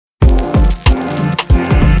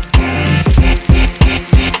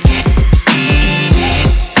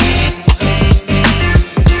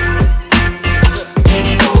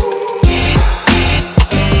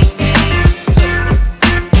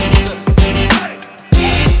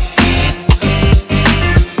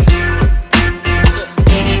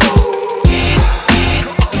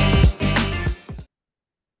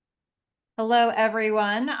Hello,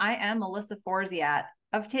 everyone. I am Melissa Forziat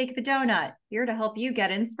of Take the Doughnut, here to help you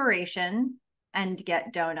get inspiration and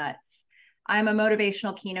get donuts. I'm a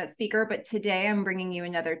motivational keynote speaker, but today I'm bringing you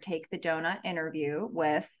another Take the Doughnut interview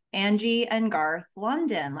with Angie and Garth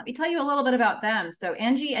London. Let me tell you a little bit about them. So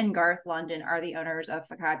Angie and Garth London are the owners of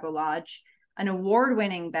Whakaipo Lodge, an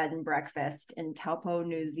award-winning bed and breakfast in Taupo,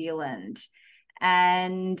 New Zealand.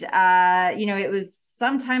 And, it was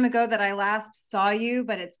some time ago that I last saw you,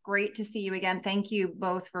 but it's great to see you again. Thank you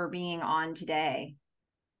both for being on today.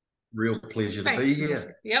 Real pleasure to be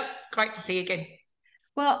here. Yep, great to see you again.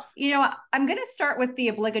 Well, I'm going to start with the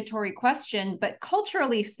obligatory question, but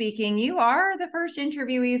culturally speaking, you are the first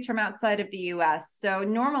interviewees from outside of the US. So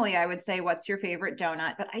normally I would say, what's your favorite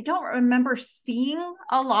donut? But I don't remember seeing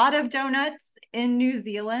a lot of donuts in New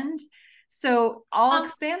Zealand. So I'll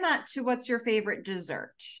expand that to what's your favorite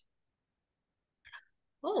dessert?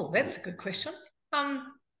 Oh, that's a good question.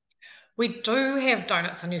 We do have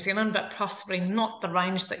donuts in New Zealand, but possibly not the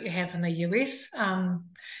range that you have in the US.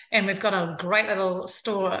 And we've got a great little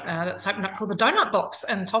store that's opened up called the Doughnut Box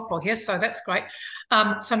in Taupo here, so that's great.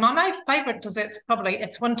 So my favourite dessert's probably,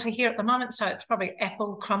 it's winter here at the moment, so it's probably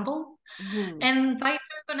apple crumble. And they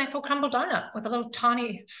do an apple crumble donut with a little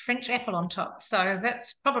tiny French apple on top. So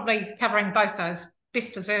that's probably covering both those.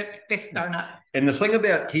 Best dessert, best donut. And the thing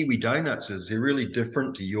about Kiwi donuts is they're really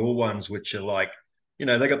different to your ones, which are like,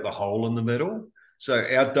 they got the hole in the middle. So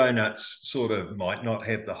our donuts sort of might not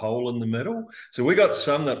have the hole in the middle. So we got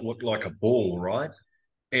some that look like a ball, right?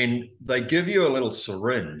 And they give you a little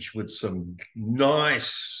syringe with some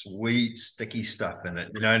nice, sweet, sticky stuff in it,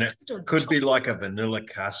 and it could be like a vanilla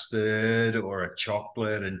custard or a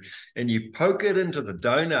chocolate, and you poke it into the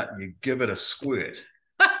donut and you give it a squirt.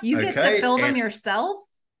 You get to fill them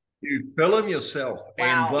yourselves? You fill them yourself.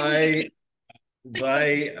 Wow. And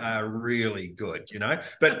they are really good,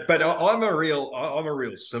 But I'm a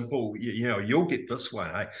real simple, you'll get this one.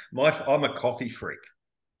 Hey, I'm a coffee freak.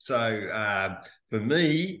 So for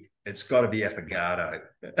me, it's got to be affogato.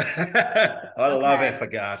 I love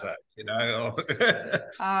affogato,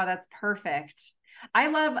 Oh, that's perfect. I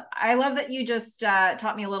love that you just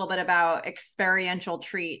taught me a little bit about experiential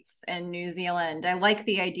treats in New Zealand. I like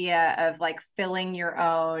the idea of like filling your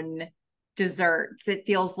own desserts. It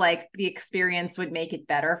feels like the experience would make it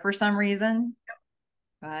better for some reason.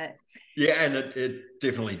 But yeah, and it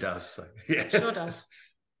definitely does. So yeah. Sure does.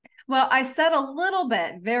 Well, I said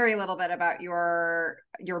very little bit about your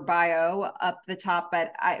bio up the top,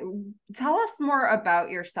 but tell us more about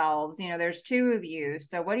yourselves. There's two of you.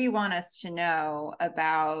 So what do you want us to know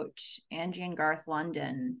about Angie and Garth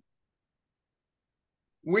London?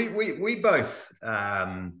 We both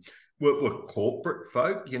were corporate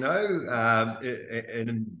folk, in our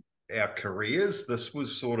careers. This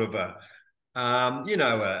was sort of a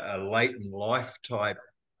late in life type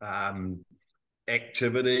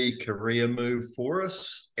activity, career move for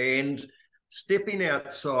us, and stepping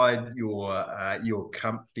outside your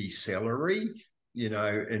comfy salary,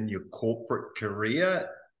 in your corporate career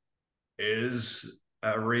is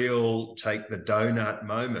a real take the donut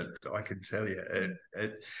moment, I can tell you.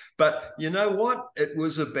 But you know what? It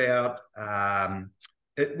was about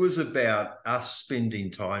us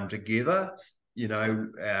spending time together.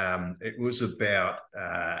 It was about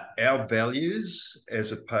our values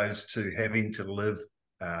as opposed to having to live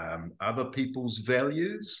other people's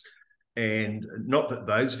values. And not that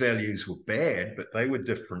those values were bad, but they were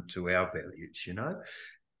different to our values,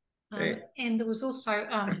 And there was also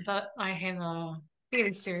that I have a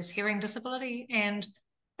fairly serious hearing disability, and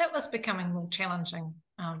that was becoming more challenging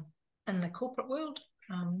in the corporate world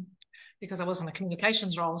because I was in a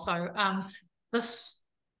communications role. So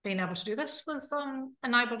being able to do this was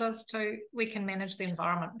enabled us we can manage the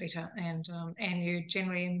environment better, and you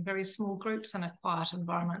generally in very small groups in a quiet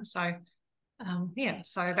environment. So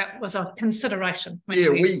so that was a consideration.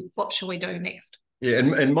 What should we do next? Yeah,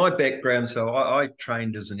 and my background, so I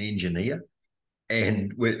trained as an engineer,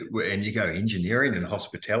 and you go engineering and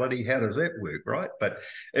hospitality. How does that work, right? But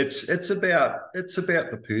it's about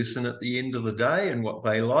the person at the end of the day and what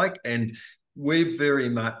they like, and we're very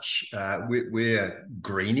much we're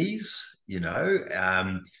greenies,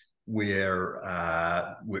 we're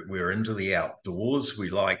into the outdoors. We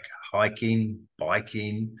like hiking,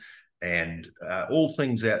 biking, and all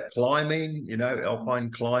things out climbing,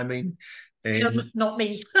 alpine climbing. And not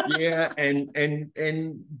me. Yeah, and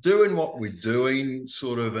doing what we're doing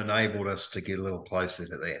sort of enabled us to get a little closer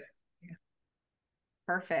to that.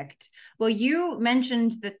 Perfect. Well, you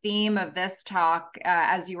mentioned the theme of this talk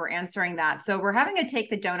as you were answering that. So we're having a Take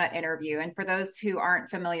the Doughnut interview. And for those who aren't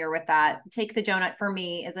familiar with that, Take the Doughnut for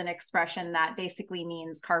me is an expression that basically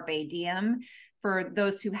means carpe diem. For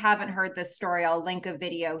those who haven't heard this story, I'll link a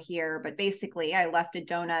video here. But basically, I left a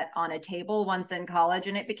donut on a table once in college,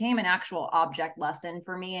 and it became an actual object lesson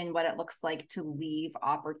for me and what it looks like to leave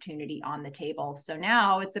opportunity on the table. So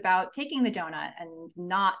now it's about taking the donut and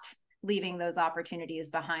not leaving those opportunities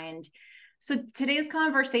behind. So today's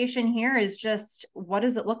conversation here is just, what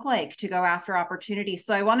does it look like to go after opportunities?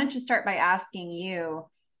 So I wanted to start by asking you,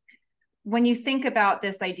 when you think about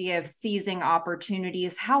this idea of seizing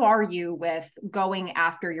opportunities, how are you with going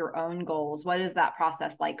after your own goals? What is that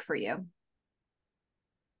process like for you?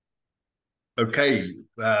 Okay,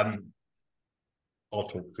 I'll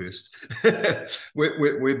talk first.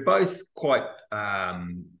 we're both quite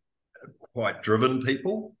driven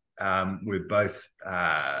people. We're both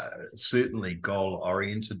certainly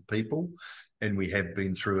goal-oriented people, and we have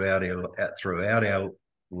been throughout our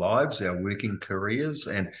lives, our working careers,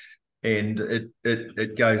 and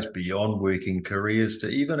it goes beyond working careers to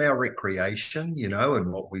even our recreation,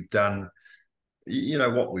 and what we've done,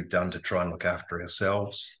 to try and look after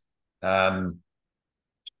ourselves.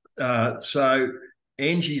 So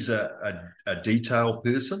Angie's a detail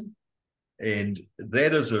person, and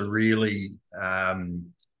that is a really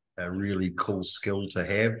cool skill to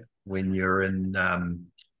have when you're in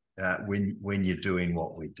when you're doing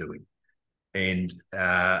what we're doing, and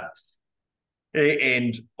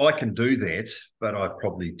I can do that, but I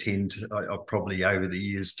probably over the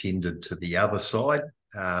years tended to the other side,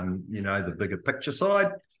 the bigger picture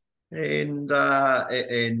side, and I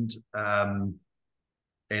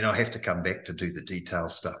have to come back to do the detail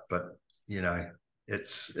stuff, but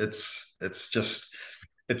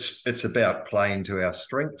it's about playing to our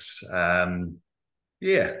strengths.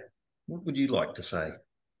 Yeah. What would you like to say?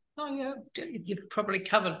 Oh, yeah, you've probably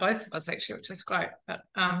covered both of us actually, which is great. But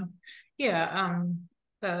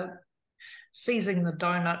the seizing the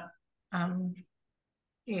donut,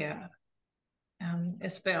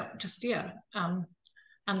 it's about just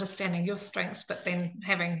understanding your strengths, but then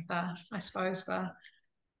having the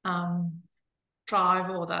drive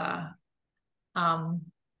or the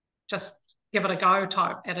just give it a go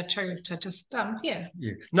type attitude to just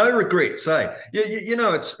no regrets, eh?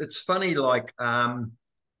 It's funny, like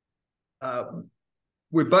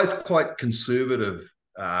we're both quite conservative,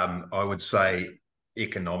 I would say,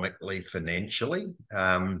 economically, financially.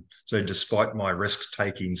 So despite my risk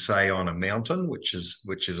taking, say, on a mountain, which is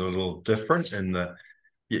a little different in the,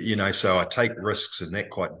 so I take risks, and they're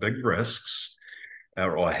quite big risks,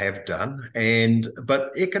 or I have done,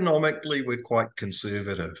 but economically we're quite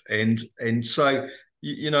conservative, and so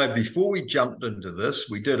before we jumped into this,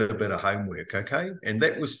 we did a bit of homework, okay, and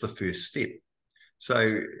that was the first step.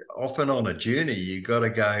 So often on a journey, you got to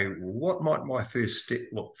go, well, what might my first step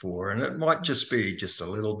look for? And it might just be just a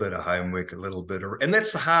little bit of homework, and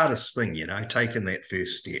that's the hardest thing, taking that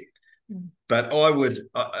first step. But I wish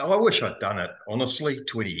I'd done it, honestly,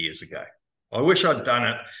 20 years ago. I wish I'd done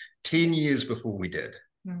it 10 years before we did.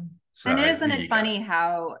 So, and isn't it funny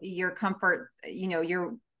how your comfort, we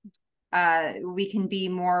can be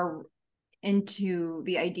more into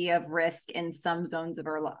the idea of risk in some zones of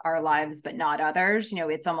our lives, but not others.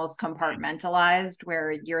 It's almost compartmentalized,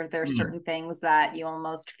 where there's certain things that you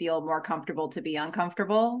almost feel more comfortable to be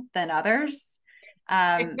uncomfortable than others.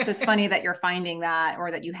 So it's funny that you're finding that,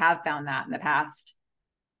 or that you have found that in the past.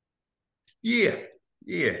 Yeah.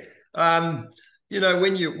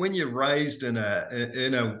 When you're raised in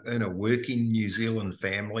a working New Zealand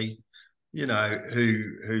family,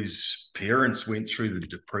 whose parents went through the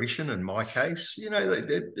Depression, in my case,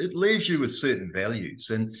 it leaves you with certain values,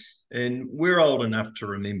 and we're old enough to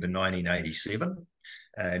remember 1987,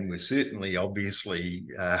 and we're certainly, obviously,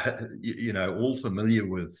 all familiar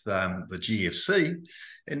with the GFC,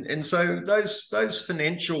 and so those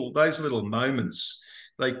little moments,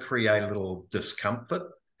 they create a little discomfort.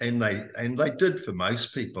 And they did for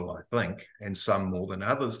most people, I think, and some more than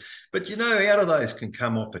others. But out of those can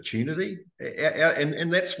come opportunity,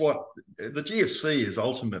 and that's what the GFC is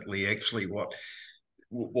ultimately actually what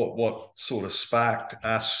sort of sparked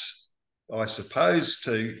us, I suppose,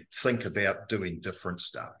 to think about doing different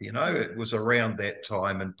stuff. It was around that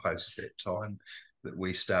time and post that time that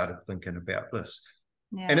we started thinking about this.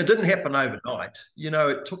 Yeah. And it didn't happen overnight.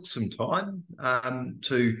 It took some time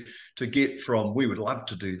to get from, we would love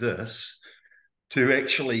to do this, to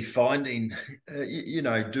actually finding,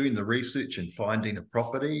 doing the research and finding a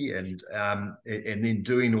property, and then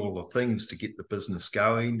doing all the things to get the business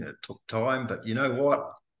going. It took time, but you know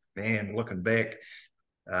what, man, looking back,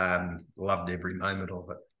 Loved every moment of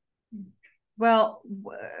it. Well,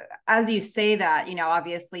 as you say that,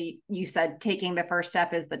 obviously you said taking the first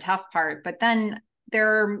step is the tough part, but then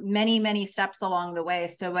there are many, many steps along the way.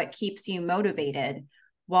 So what keeps you motivated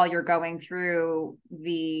while you're going through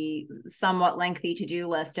the somewhat lengthy to-do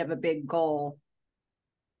list of a big goal?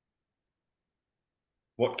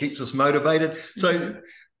 What keeps us motivated? So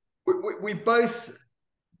we both,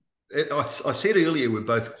 I said earlier, we're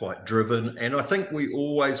both quite driven, and I think we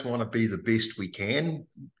always want to be the best we can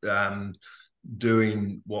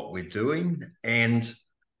doing what we're doing. And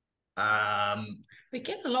we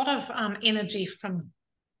get a lot of energy from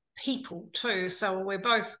people too. So we're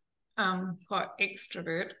both quite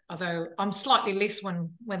extrovert, although I'm slightly less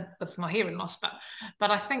when with my hearing loss.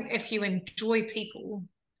 But I think if you enjoy people,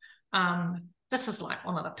 this is like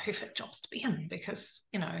one of the perfect jobs to be in, because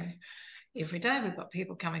every day we've got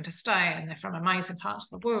people coming to stay, and they're from amazing parts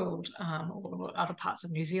of the world, or other parts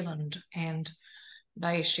of New Zealand, and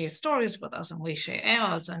they share stories with us and we share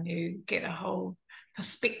ours, and you get a whole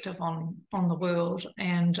perspective on the world,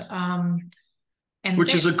 and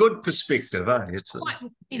which is a good perspective, eh? It's quite,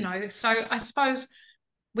 so I suppose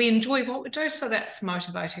we enjoy what we do, so that's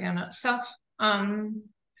motivating in itself, and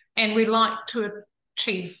we like to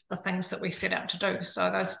achieve the things that we set out to do, so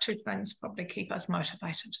those two things probably keep us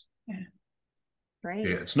motivated. Great.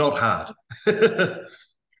 Yeah, it's not hard.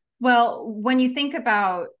 Well, when you think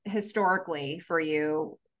about historically for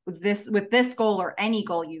you, with this goal or any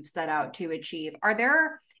goal you've set out to achieve, are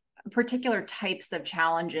there particular types of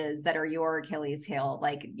challenges that are your Achilles heel,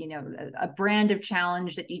 like a brand of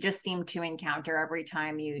challenge that you just seem to encounter every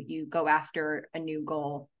time you go after a new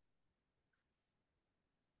goal?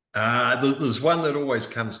 There's one that always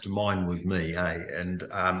comes to mind with me, and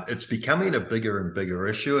it's becoming a bigger and bigger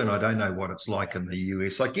issue, and I don't know what it's like in the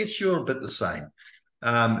US. I guess you're a bit the same.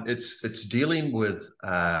 It's dealing with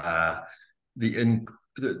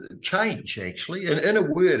the change, actually. And in a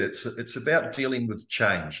word, it's about dealing with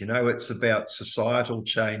change. It's about societal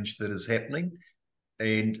change that is happening.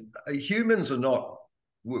 And humans are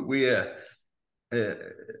we're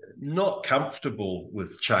not comfortable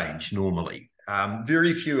with change normally.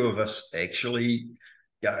 Very few of us actually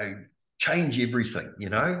change everything,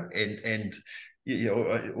 and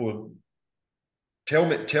or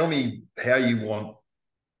tell me how you want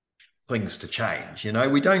things to change.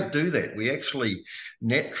 We don't do that. We actually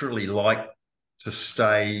naturally like to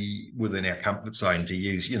stay within our comfort zone, to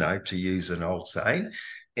use an old saying.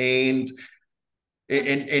 And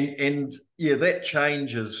yeah, that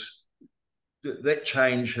change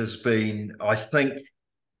has been, I think,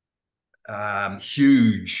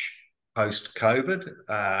 huge post-COVID.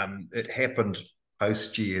 It happened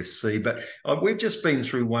post-GFC, but we've just been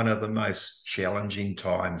through one of the most challenging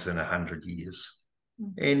times in 100 years.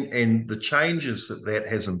 And the changes that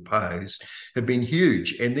has imposed have been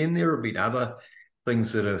huge. And then there have been other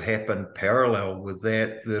things that have happened parallel with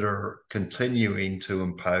that are continuing to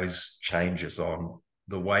impose changes on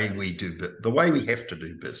the way we have to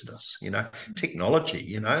do business.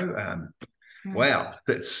 Technology. Wow,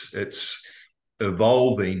 it's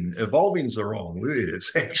evolving. Evolving's the wrong word.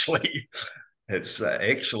 It's actually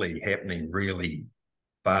happening really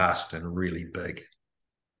fast and really big.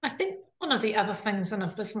 I think one of the other things in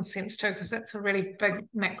a business sense too, because that's a really big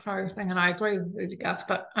macro thing, and I agree with you, Garth,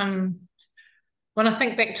 but when I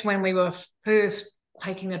think back to when we were first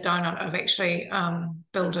taking the donut of actually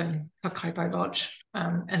building Whakaipo Lodge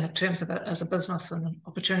in terms of it as a business and an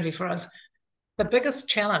opportunity for us, the biggest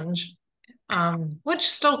challenge, which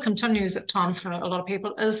still continues at times for a lot of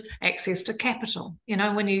people, is access to capital.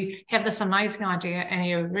 When you have this amazing idea and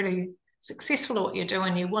you're really successful at what you do,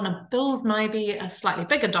 and you want to build maybe a slightly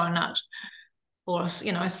bigger donut, or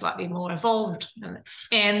slightly more evolved,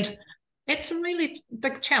 and it's a really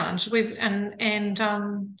big challenge.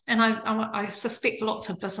 I suspect lots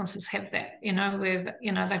of businesses have that, where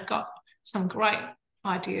they've got some great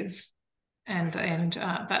ideas,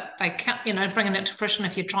 but they can't, bringing it to fruition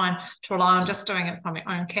if you're trying to rely on just doing it from your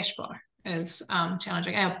own cash flow is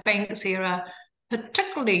challenging. Our banks here are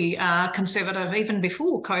particularly conservative, even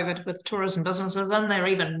before COVID, with tourism businesses, and they're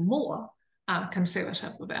even more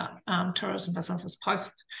conservative about tourism businesses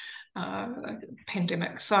post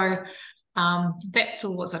pandemic. So that's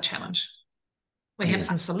always a challenge. We have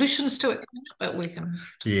some solutions to it, but we can.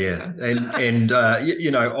 Yeah, and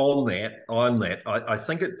on that, I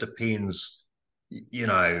think it depends,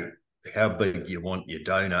 how big you want your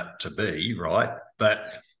donut to be, right?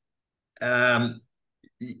 But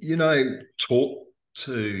talk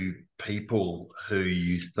to people who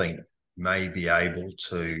you think may be able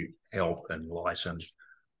to help enlighten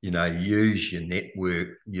use your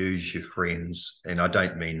network, use your friends. And I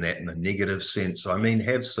don't mean that in a negative sense. I mean,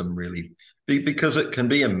 have some really, because it can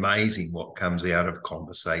be amazing what comes out of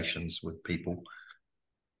conversations with people.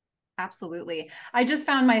 Absolutely. I just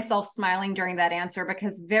found myself smiling during that answer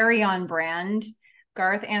because very on brand,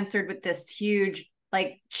 Garth answered with this huge,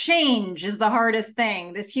 like, change is the hardest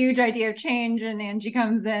thing, this huge idea of change. And Angie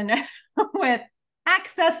comes in with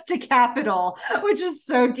access to capital, which is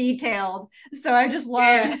so detailed. So I just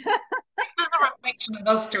loved. Yeah. It's a reflection of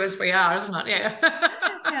us two as we are, isn't it? Yeah.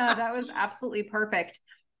 Yeah, that was absolutely perfect.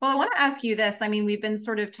 Well, I want to ask you this. I mean, we've been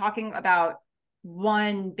sort of talking about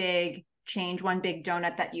one big change, one big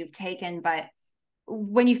donut that you've taken, but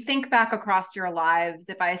when you think back across your lives,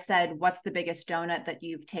 if I said, what's the biggest donut that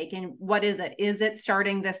you've taken, what is it? Is it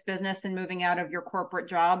starting this business and moving out of your corporate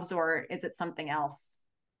jobs, or is it something else?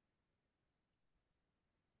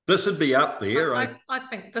 This would be up there. I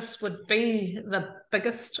think this would be the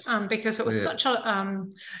biggest, because it was such a,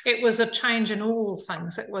 it was a change in all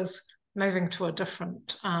things. It was moving to a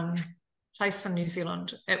different place in New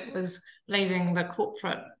Zealand. It was leaving the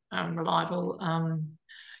corporate reliable,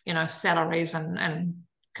 salaries and a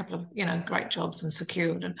couple of, great jobs and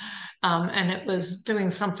secured. And it was doing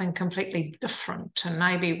something completely different to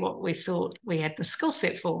maybe what we thought we had the skill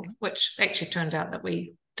set for, which actually turned out that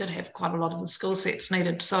we did have quite a lot of the skill sets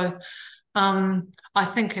needed. So I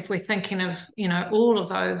think if we're thinking of, all of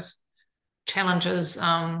those challenges,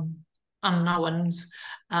 unknowns,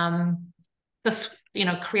 this,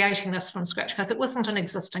 creating this from scratch, because it wasn't an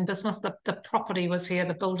existing business. The property was here,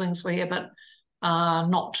 the buildings were here, but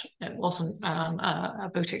it wasn't a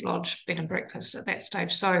boutique lodge, bed and breakfast at that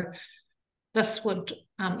stage. So this would,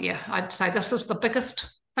 I'd say this is the biggest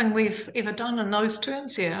thing we've ever done in those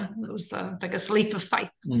terms. Yeah, it was the biggest leap of faith.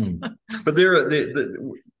 But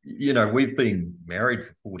we've been married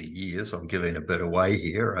for 40 years. I'm giving a bit away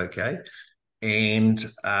here, okay? And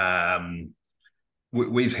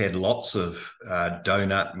we've had lots of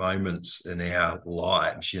donut moments in our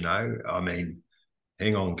lives, I mean,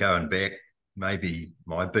 hang on, going back, maybe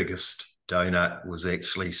my biggest donut was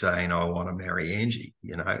actually saying, I want to marry Angie,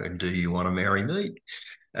 and do you want to marry me?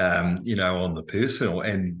 On the personal,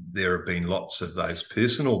 and there have been lots of those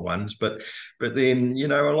personal ones, but then,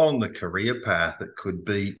 along the career path, it could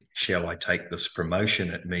be, shall I take this promotion?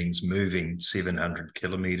 It means moving 700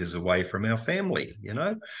 kilometers away from our family,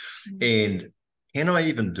 and can I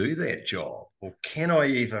even do that job? Or can I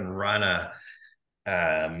even run a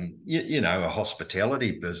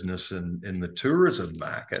hospitality business in the tourism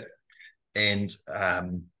market? And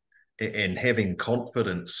having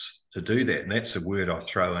confidence to do that. And that's a word I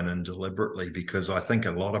throw in deliberately, because I think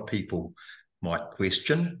a lot of people might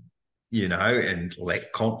question, and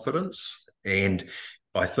lack confidence. And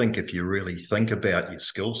I think if you really think about your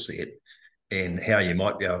skill set and how you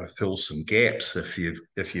might be able to fill some gaps, if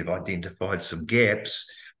you've identified some gaps,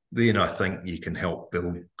 then I think you can help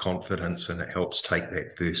build confidence, and it helps take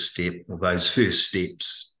that first step, or those first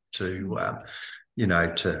steps to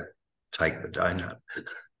take the donut.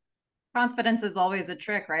 Confidence is always a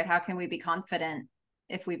trick, right? How can we be confident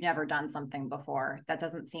if we've never done something before? That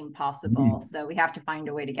doesn't seem possible. So we have to find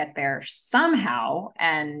a way to get there somehow.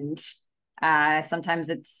 And sometimes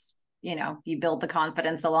it's, you build the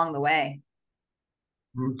confidence along the way.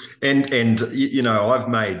 And I've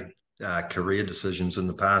made career decisions in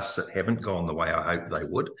the past that haven't gone the way I hoped they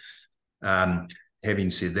would.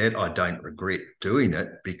 Having said that, I don't regret doing it,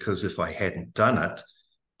 because if I hadn't done it,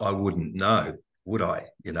 I wouldn't know, would I?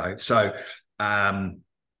 So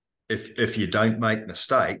if you don't make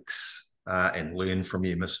mistakes and learn from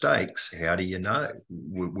your mistakes, how do you know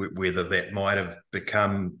whether that might have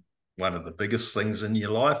become one of the biggest things in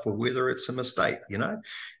your life, or whether it's a mistake, and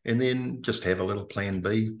then just have a little plan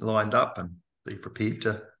B lined up and be prepared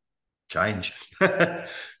to change.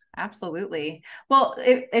 Absolutely. Well,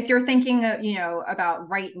 if you're thinking, about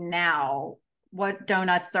right now, what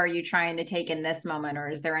donuts are you trying to take in this moment? Or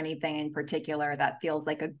is there anything in particular that feels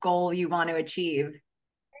like a goal you want to achieve?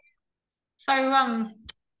 So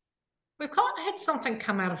we've kind of had something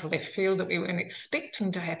come out of left field that we weren't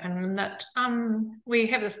expecting to happen, and that we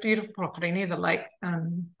have this beautiful property near the lake,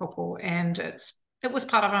 Taupo, and it was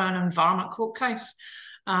part of an environment court case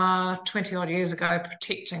 20 odd years ago,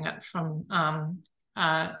 protecting it from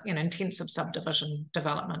intensive subdivision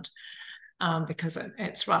development, because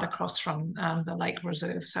it's right across from the lake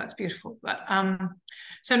reserve, so it's beautiful. But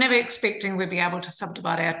so never expecting we'd be able to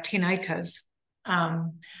subdivide our 10 acres.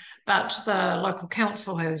 But the local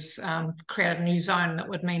council has created a new zone that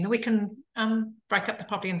would mean that we can break up the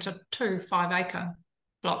property into 2 5-acre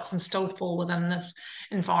blocks and still fall within this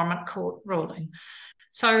environment court ruling.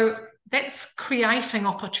 So that's creating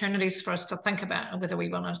opportunities for us to think about whether we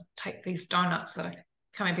want to take these donuts that are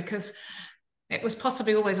coming, because it was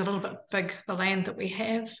possibly always a little bit big, the land that we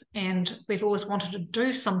have, and we've always wanted to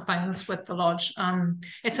do some things with the lodge.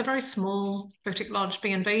 It's a very small boutique lodge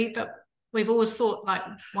B&B, but we've always thought like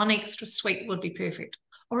one extra suite would be perfect,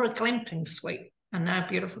 or a glamping suite in a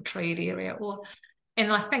beautiful treed area.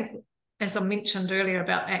 And I think, as I mentioned earlier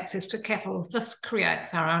about access to capital, this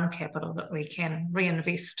creates our own capital that we can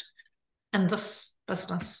reinvest in this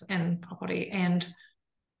business and property. And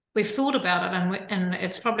we've thought about it, and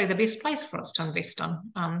it's probably the best place for us to invest in,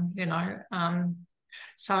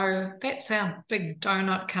 so that's our big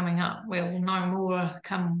donut coming up. We'll know more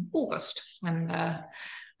come August when the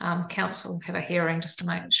council have a hearing just to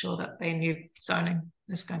make sure that their new zoning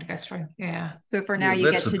is going to go through. Yeah. So for now,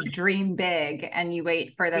 you get to dream big and you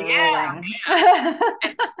wait for the ruling. Yeah.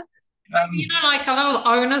 Like a little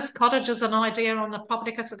owner's cottage is an idea on the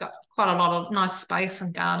property, because we've got quite a lot of nice space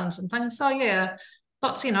and gardens and things. So yeah,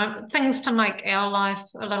 lots, things to make our life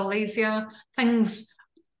a little easier, things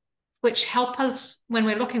which help us when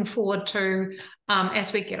we're looking forward to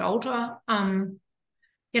as we get older.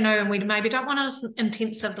 And we maybe don't want to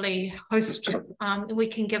intensively host. We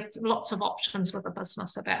can give lots of options with the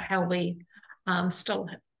business about how we still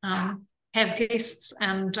have guests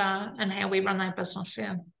and how we run our business.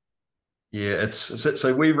 Yeah. Yeah,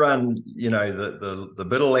 so we run, the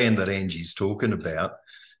bit of land that Angie's talking about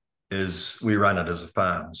we run it as a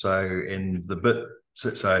farm. So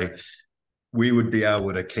we would be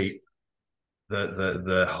able to keep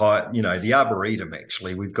the high, the arboretum.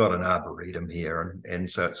 Actually, we've got an arboretum here, and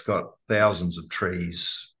so it's got thousands of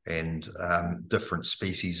trees and different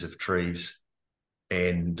species of trees.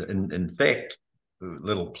 And in fact,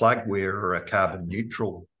 little plug, we're a carbon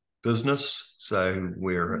neutral business. So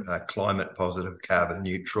we're a climate positive, carbon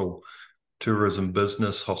neutral tourism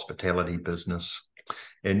business, hospitality business.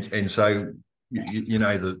 And so,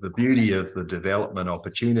 the beauty of the development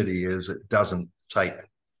opportunity is it doesn't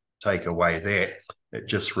take away that. It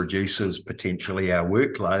just reduces potentially our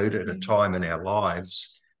workload at a time in our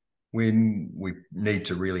lives when we need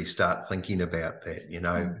to really start thinking about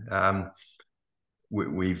that.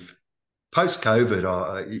 We've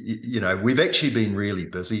post-COVID, we've actually been really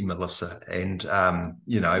busy, Melissa, and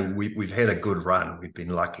we've had a good run. We've been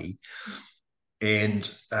lucky, and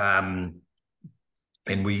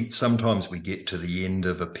we sometimes get to the end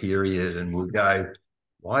of a period and we'll go,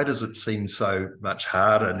 why does it seem so much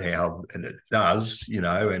harder now? And it does,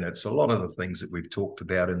 and it's a lot of the things that we've talked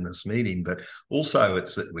about in this meeting, but also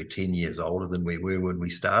it's that we're 10 years older than we were when we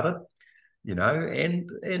started,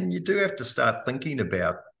 and you do have to start thinking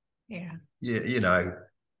about, you've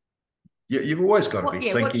always got to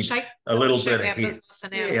be thinking a little bit ahead. A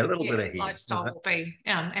little bit ahead. Lifestyle will be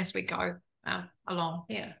as we go along.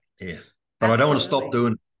 Yeah. Yeah. But absolutely. I don't want to stop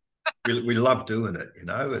doing it. We love doing it,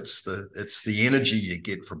 it's the energy you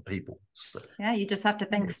get from people. So, yeah, you just have to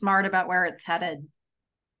think smart about where it's headed.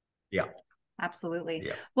 Yeah. Absolutely.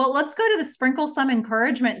 Yeah. Well, let's go to the sprinkle some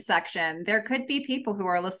encouragement section. There could be people who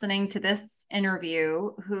are listening to this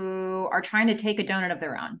interview who are trying to take a donut of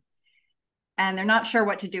their own, and they're not sure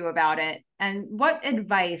what to do about it. And what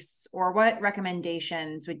advice or what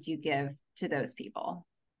recommendations would you give to those people?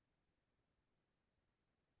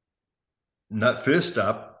 No, first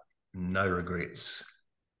up, no regrets.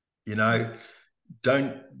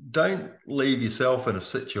 Don't leave yourself in a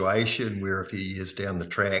situation where a few years down the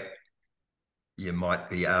track, you might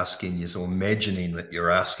be asking yourself, or imagining that you're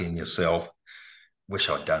asking yourself, wish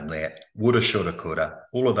I'd done that, woulda, shoulda, coulda,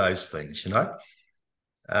 all of those things,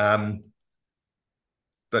 But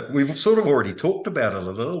we've sort of already talked about it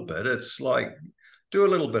a little bit. It's like, do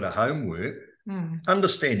a little bit of homework,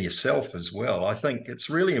 understand yourself as well. I think it's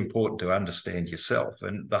really important to understand yourself,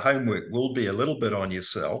 and the homework will be a little bit on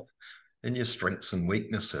yourself and your strengths and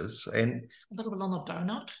weaknesses, and a little bit on the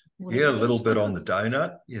donut. Yeah, a little bit on the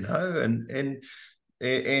donut,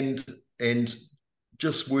 and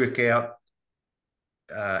just work out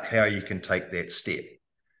how you can take that step.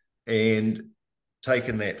 And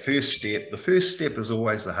taking that first step, the first step is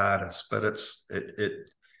always the hardest, but it's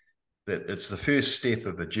the first step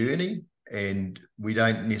of a journey, and we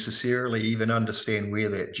don't necessarily even understand where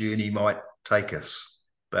that journey might take us,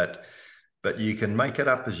 but you can make it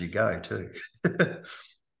up as you go too.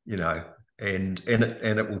 And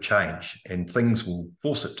it will change, and things will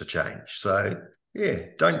force it to change. So yeah,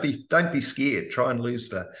 don't be scared. Try and lose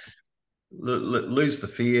the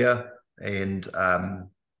fear, and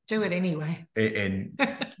do it anyway. And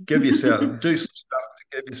give yourself do some stuff to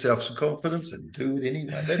give yourself some confidence, and do it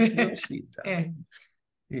anyway. That's what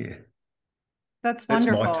yeah. That's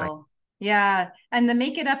wonderful. Yeah. And the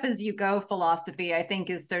make it up as you go philosophy, I think,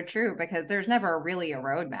 is so true, because there's never really a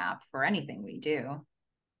roadmap for anything we do.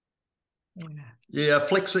 Yeah,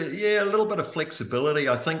 a little bit of flexibility,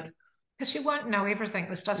 I think. Because you won't know everything,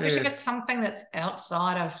 especially if it's something that's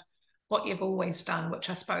outside of what you've always done, which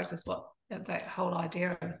I suppose is what that whole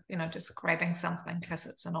idea of, just grabbing something because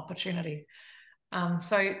it's an opportunity.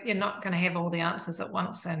 So you're not going to have all the answers at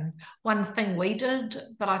once. And one thing we did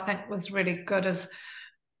that I think was really good is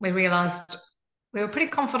we realised we were pretty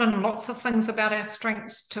confident in lots of things about our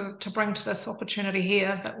strengths to bring to this opportunity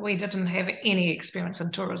here, but we didn't have any experience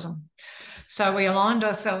in tourism. So we aligned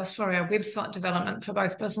ourselves for our website development for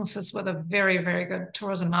both businesses with a very, very good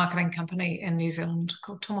tourism marketing company in New Zealand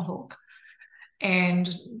called Tomahawk. And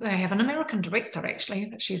they have an American director, actually,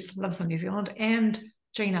 but she lives in New Zealand, and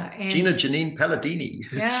Gina. And Janine Palladini.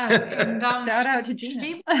 Yeah. And shout out to Gina.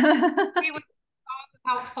 She was so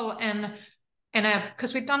helpful in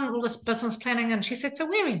because we'd done all this business planning, and she said, so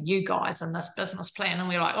where are you guys in this business plan? And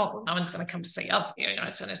we were like, oh, no one's going to come to see us here,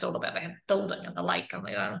 so it's all about the building and the lake.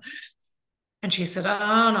 And she said,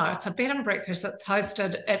 oh, no, it's a bed and breakfast that's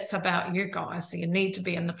hosted. It's about you guys, so you need to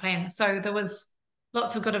be in the plan. So there was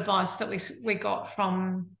lots of good advice that we got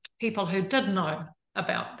from people who did know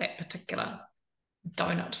about that particular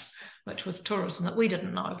donut, which was tourism that we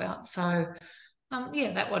didn't know about. So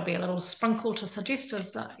that would be a little sprinkle to suggest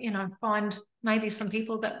is that, find maybe some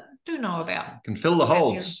people that do know about. Can fill the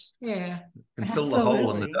holes. Yeah. Can fill the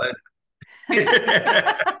hole in the donut.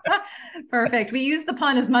 Perfect. We use the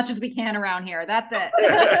pun as much as we can around here. That's it.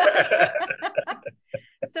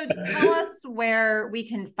 So tell us where we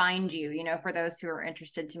can find you, for those who are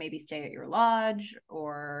interested to maybe stay at your lodge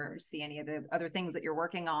or see any of the other things that you're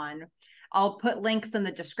working on. I'll put links in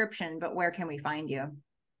the description, but where can we find you?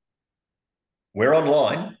 We're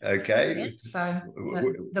online, okay? Yep, so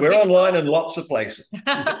we're online in lots of places.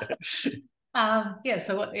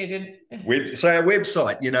 So what you did? So our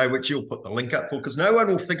website, which you'll put the link up for, because no one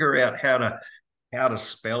will figure out how to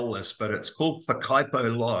spell this, but it's called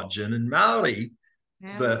Whakaipo Lodge, and in Maori,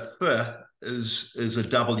 the th is a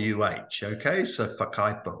WH, okay? So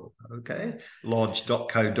Whakaipo, okay?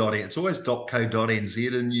 Lodge.co.nz. It's always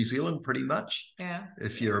 .co.nz in New Zealand, pretty much. Yeah.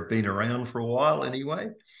 If you've been around for a while,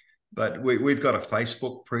 anyway. But we've got a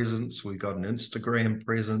Facebook presence, we've got an Instagram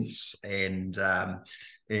presence, and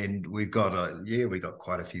we've got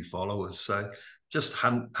quite a few followers. So just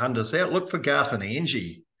hunt us out. Look for Garth and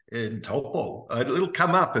Angie in Taupo. It'll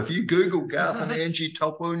come up. If you Google Garth and Angie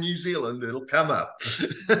Taupo New Zealand, it'll come up.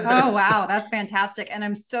 Oh, wow. That's fantastic. And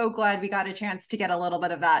I'm so glad we got a chance to get a little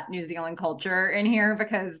bit of that New Zealand culture in here,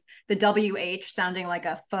 because the WH sounding like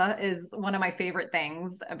a F is one of my favorite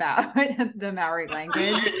things about the Maori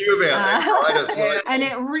language. And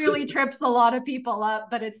it really trips a lot of people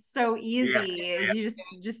up, but it's so easy. Yeah. You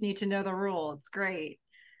just need to know the rule. It's great.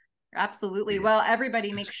 Absolutely. Well,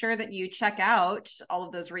 everybody, make sure that you check out all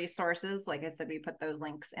of those resources. Like I said, we put those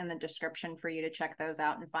links in the description for you to check those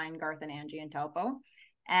out and find Garth and Angie and Taupo.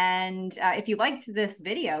 And if you liked this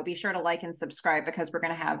video, be sure to like and subscribe, because we're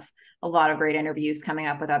going to have a lot of great interviews coming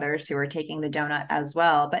up with others who are taking the donut as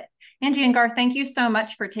well. But Angie and Garth, thank you so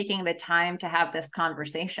much for taking the time to have this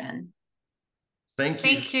conversation. Thank you.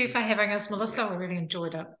 Thank you for having us, Melissa. We really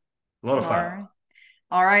enjoyed it. A lot of fun.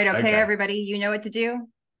 All right. Okay, everybody, you know what to do.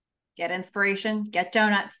 Get inspiration, get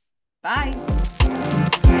donuts. Bye.